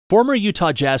Former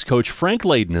Utah Jazz coach Frank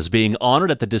Layden is being honored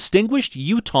at the Distinguished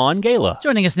Utah Gala.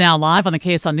 Joining us now live on the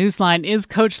KSL Newsline is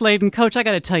Coach Layden. Coach, I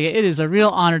got to tell you, it is a real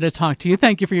honor to talk to you.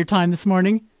 Thank you for your time this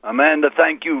morning. Amanda,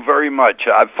 thank you very much.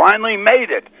 I finally made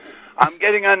it. I'm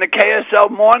getting on the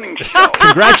KSL morning show.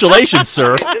 Congratulations,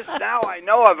 sir. Just now I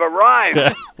know I've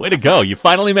arrived. Way to go. You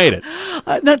finally made it.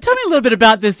 Now, tell me a little bit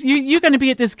about this. You're going to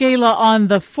be at this gala on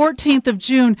the 14th of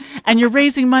June, and you're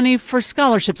raising money for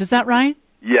scholarships. Is that right?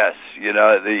 Yes. You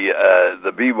know,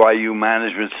 the BYU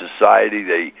Management Society,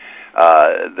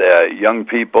 they're young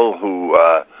people who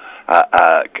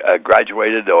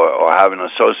graduated or have an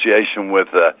association with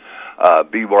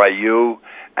BYU,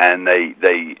 and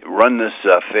they run this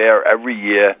fair every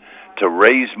year to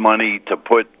raise money to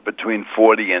put between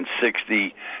 40 and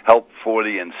 60, help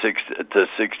 40 and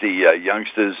 60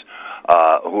 youngsters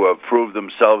who have proved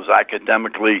themselves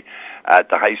academically at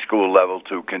the high school level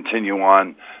to continue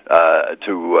on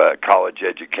to college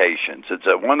education. So it's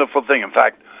a wonderful thing. In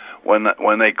fact, when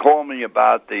they called me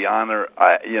about the honor,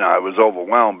 I was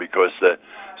overwhelmed because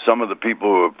some of the people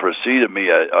who have preceded me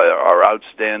are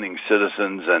outstanding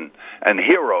citizens and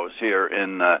heroes here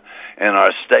in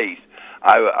our state.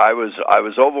 I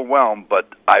was overwhelmed, but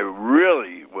I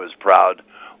really was proud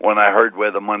when I heard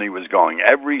where the money was going.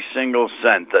 Every single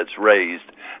cent that's raised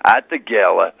at the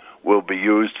gala will be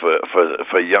used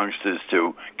for youngsters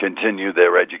to continue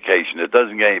their education. It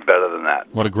doesn't get any better than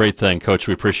that. What a great thing, Coach.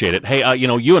 We appreciate it. Hey,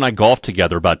 you and I golfed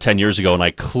together about 10 years ago, and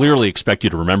I clearly expect you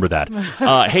to remember that.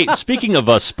 Hey, speaking of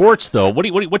sports, though,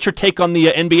 what's your take on the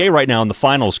NBA right now and the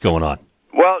finals going on?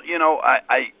 Well,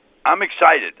 I'm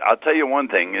excited. I'll tell you one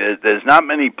thing. There's not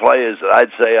many players that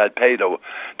I'd say I'd pay to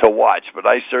watch, but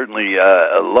I certainly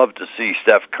love to see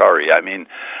Steph Curry. I mean,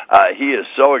 he is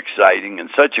so exciting and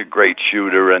such a great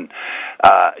shooter, and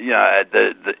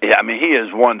he is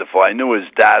wonderful. I knew his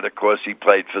dad, of course. He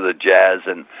played for the Jazz,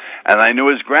 and I knew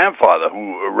his grandfather,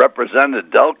 who represented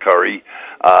Del Curry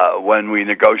when we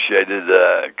negotiated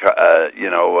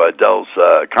Del's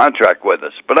contract with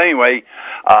us. But anyway,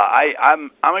 I'm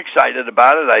excited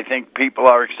about it. I think people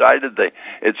are excited.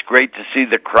 It's great to see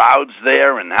the crowds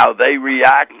there and how they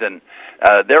react. And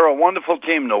they're a wonderful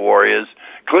team, the Warriors.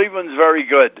 Cleveland's very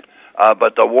good,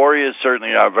 but the Warriors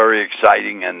certainly are very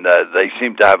exciting, and they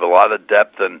seem to have a lot of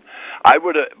depth. And I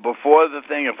would have, before the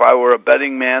thing, if I were a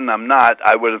betting man, I'm not,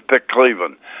 I would have picked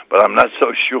Cleveland, but I'm not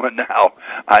so sure now.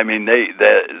 I mean,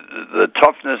 the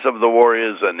toughness of the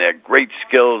Warriors and their great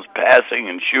skills, passing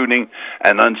and shooting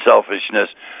and unselfishness,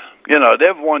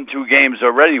 they've won 2 games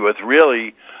already with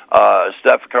really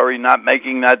Steph Curry not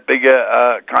making that big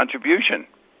a contribution.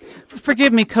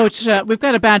 Forgive me, Coach. We've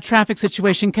got a bad traffic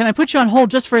situation. Can I put you on hold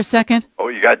just for a second? Oh,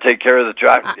 you got to take care of the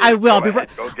traffic. I will.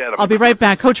 I'll be right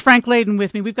back. Coach Frank Layden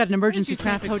with me. We've got an emergency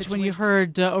traffic situation. When you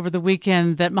heard over the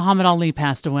weekend that Muhammad Ali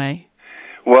passed away?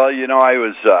 Well, I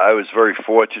was very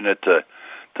fortunate to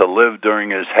live during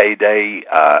his heyday.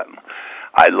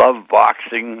 I love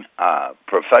boxing,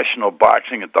 professional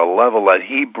boxing at the level that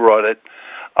he brought it.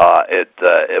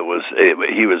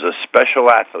 He was a special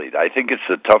athlete. I think it's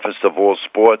the toughest of all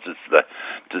sports. It's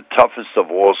the toughest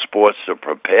of all sports to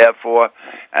prepare for,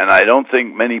 and I don't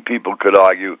think many people could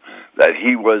argue that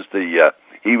he was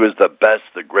the best,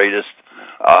 the greatest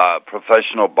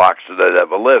professional boxer that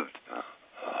ever lived.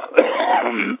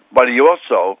 But he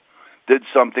also did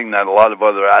something that a lot of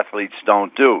other athletes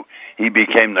don't do. He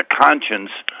became the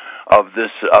conscience of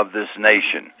this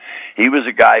nation. He was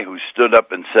a guy who stood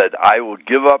up and said, I will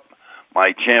give up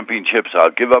my championships,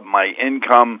 I'll give up my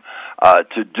income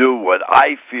to do what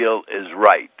I feel is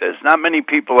right. There's not many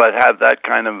people that have that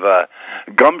kind of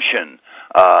gumption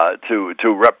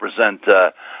to represent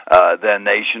their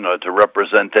nation or to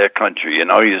represent their country.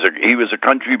 He was a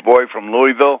country boy from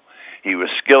Louisville. He was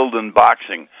skilled in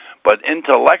boxing, but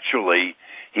intellectually,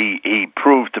 he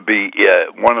proved to be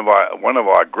one of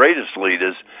our greatest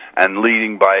leaders and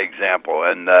leading by example.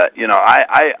 And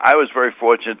I was very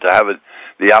fortunate to have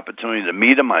the opportunity to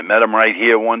meet him. I met him right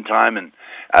here one time and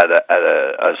at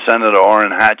a Senator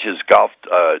Orrin Hatch's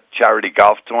charity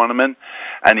golf tournament,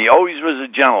 and he always was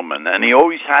a gentleman, and he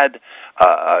always had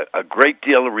a great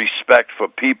deal of respect for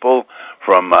people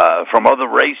from other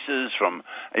races.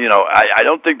 I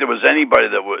don't think there was anybody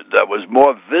that was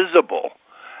more visible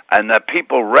and that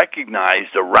people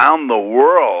recognized around the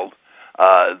world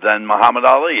than Muhammad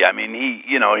Ali. I mean,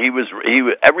 he was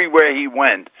everywhere he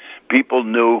went, people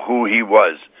knew who he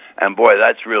was. And boy,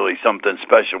 that's really something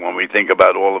special when we think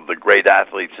about all of the great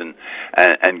athletes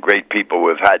and great people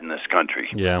we've had in this country.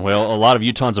 Yeah, well, a lot of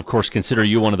Utahns, of course, consider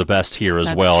you one of the best here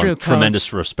as well. True,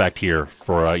 tremendous respect here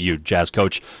for you, Jazz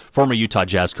coach, former Utah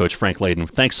Jazz coach Frank Layden.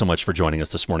 Thanks so much for joining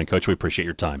us this morning, Coach. We appreciate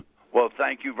your time. Well,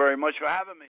 Thank you very much for having me.